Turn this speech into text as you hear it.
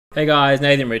Hey guys,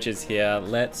 Nathan Richards here.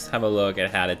 Let's have a look at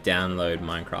how to download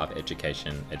Minecraft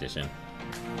Education Edition.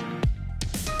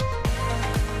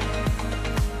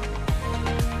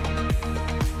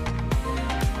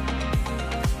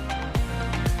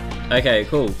 Okay,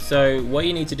 cool. So what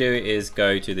you need to do is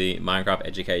go to the Minecraft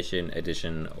Education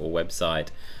Edition website.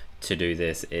 To do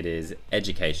this, it is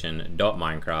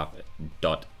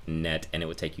education.minecraft.net and it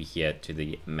will take you here to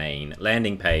the main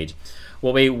landing page.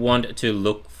 What we want to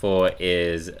look for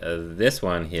is this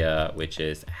one here, which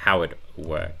is how it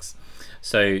works.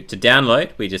 So to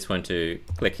download, we just want to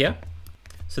click here.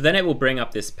 So then it will bring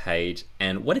up this page,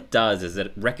 and what it does is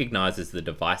it recognizes the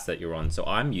device that you're on. So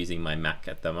I'm using my Mac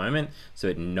at the moment, so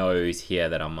it knows here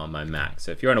that I'm on my Mac.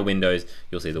 So if you're on a Windows,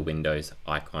 you'll see the Windows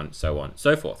icon, so on and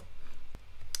so forth.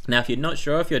 Now, if you're not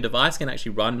sure if your device can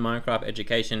actually run Minecraft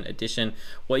Education Edition,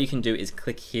 what you can do is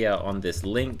click here on this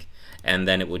link, and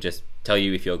then it will just tell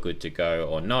you if you're good to go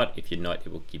or not. If you're not,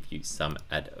 it will give you some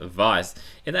advice.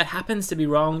 If that happens to be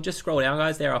wrong, just scroll down,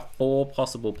 guys. There are 4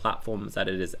 possible platforms that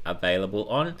it is available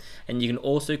on, and you can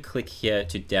also click here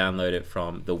to download it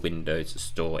from the Windows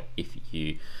Store if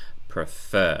you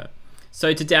prefer.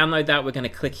 So to download that, we're going to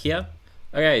click here.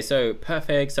 Okay, so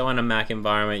perfect. So on a Mac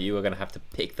environment, you are going to have to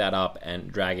pick that up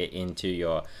and drag it into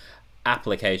your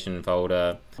application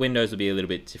folder. Windows will be a little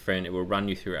bit different. It will run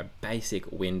you through a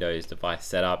basic Windows device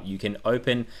setup. You can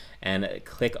open and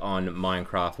click on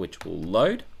Minecraft, which will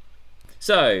load.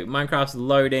 So Minecraft's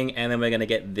loading, and then we're going to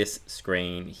get this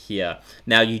screen here.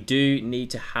 Now you do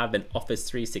need to have an Office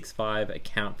 365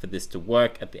 account for this to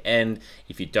work at the end.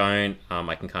 If you don't,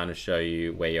 I can kind of show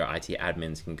you where your IT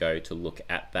admins can go to look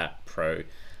at that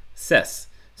process.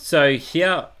 So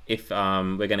here, if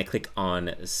we're going to click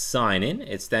on sign in,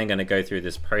 it's then going to go through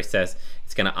this process.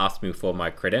 It's going to ask me for my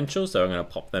credentials, so I'm going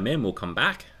to pop them in. We'll come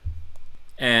back,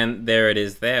 and there it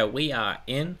is. There we are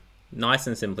in, nice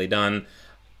and simply done.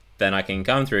 Then I can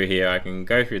come through here, I can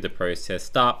go through the process,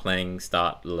 start playing,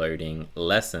 start loading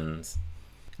lessons.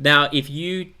 Now, if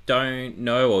you don't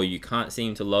know or you can't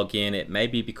seem to log in, it may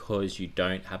be because you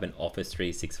don't have an Office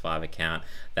 365 account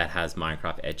that has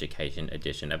Minecraft Education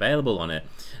Edition available on it.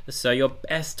 So you're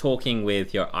best talking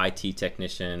with your IT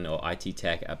technician or IT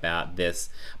tech about this.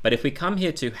 But if we come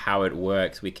here to how it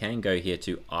works, we can go here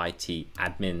to IT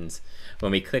admins.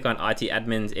 When we click on IT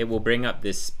admins, it will bring up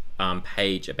this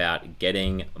page about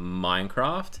getting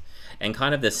Minecraft and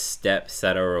kind of the steps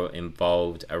that are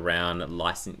involved around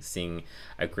licensing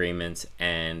agreements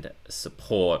and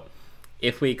support.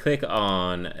 If we click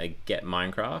on get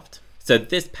Minecraft, so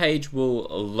this page will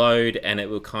load and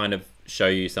it will kind of show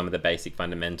you some of the basic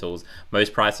fundamentals.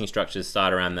 Most pricing structures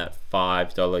start around that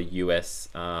 $5 US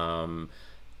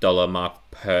dollar mark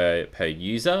per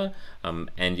user,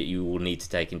 and you will need to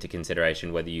take into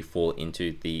consideration whether you fall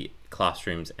into the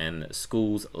classrooms and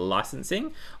schools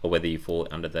licensing or whether you fall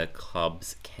under the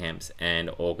clubs, camps and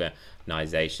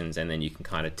organizations, and then you can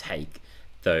kind of take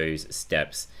those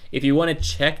steps. If you want to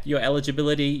check your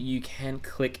eligibility, you can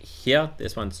click here.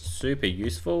 This one's super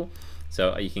useful.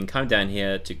 So you can come down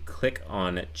here to click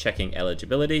on checking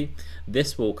eligibility.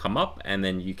 This will come up, and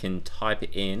then you can type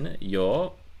in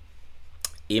your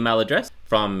email address.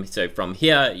 From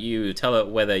here, you tell it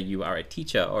whether you are a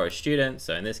teacher or a student.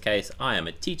 So in this case, I am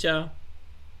a teacher.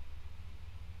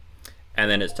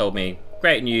 And then it's told me,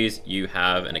 great news, you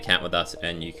have an account with us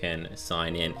and you can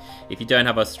sign in. If you don't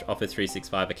have Office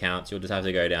 365 accounts, you'll just have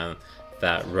to go down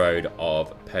that road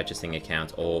of purchasing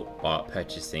accounts or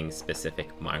purchasing specific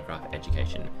Minecraft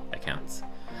education accounts.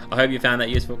 I hope you found that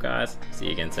useful, guys. See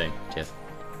you again soon. Cheers.